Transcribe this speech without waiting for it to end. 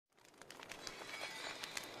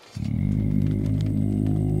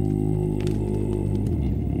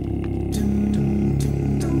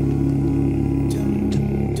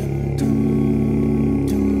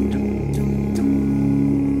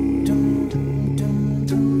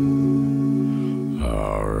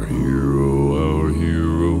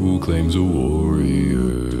claims a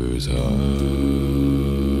warrior's heart.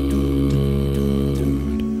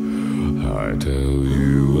 I tell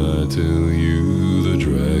you, the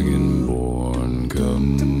Dragonborn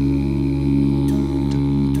come.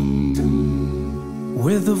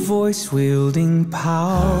 With the voice-wielding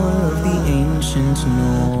power of the ancient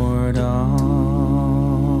Nord arts.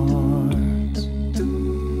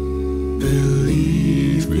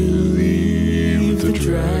 Believe, the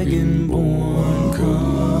Dragonborn comes.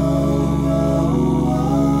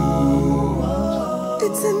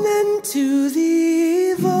 It's an end to the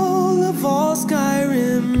evil of all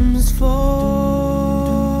Skyrim's foes.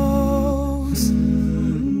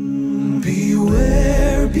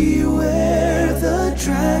 Beware, the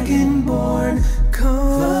Dragonborn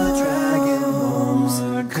comes. The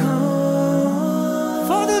Dragonborn comes.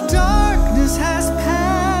 For the darkness has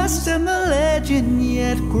passed and the legend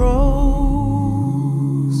yet grows.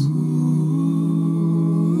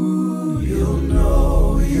 You'll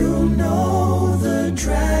know the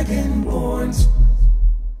Dragonborns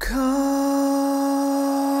come.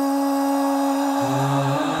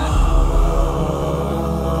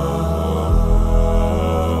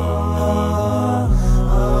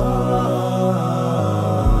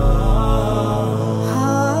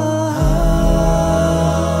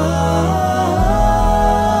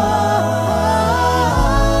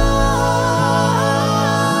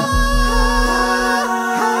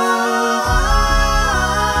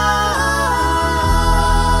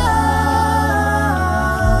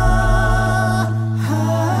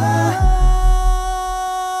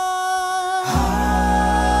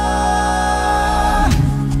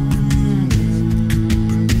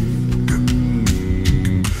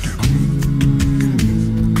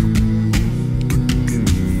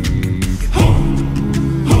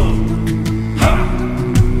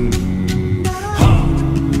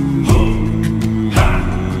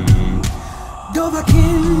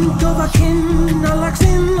 Dovakin,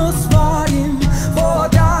 Alaksin och Svarin. Var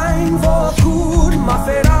dein, var kur,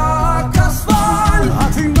 Maferakas van.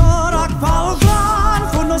 Ating norak palgan,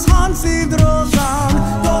 Funos hansi drosan.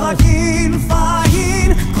 Dovakin,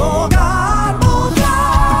 Fahin, Kogan,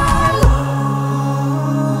 Bodal.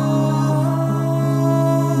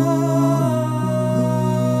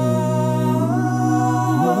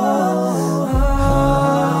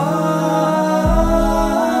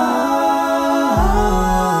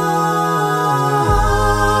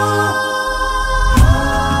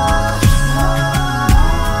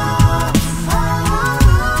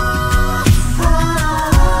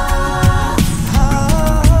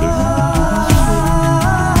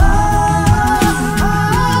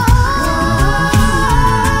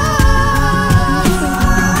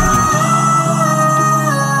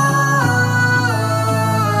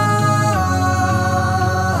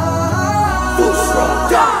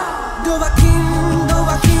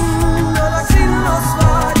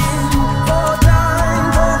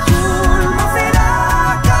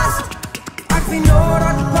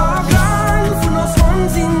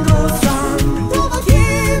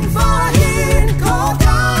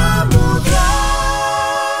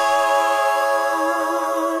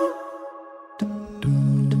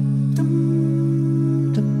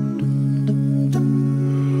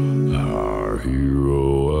 Our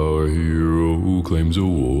hero claims a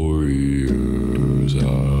warrior's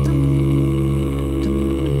heart.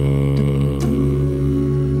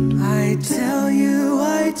 I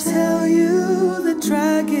tell you, the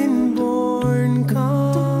Dragonborn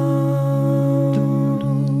comes.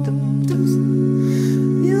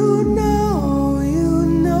 You know,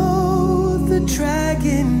 the Dragonborn.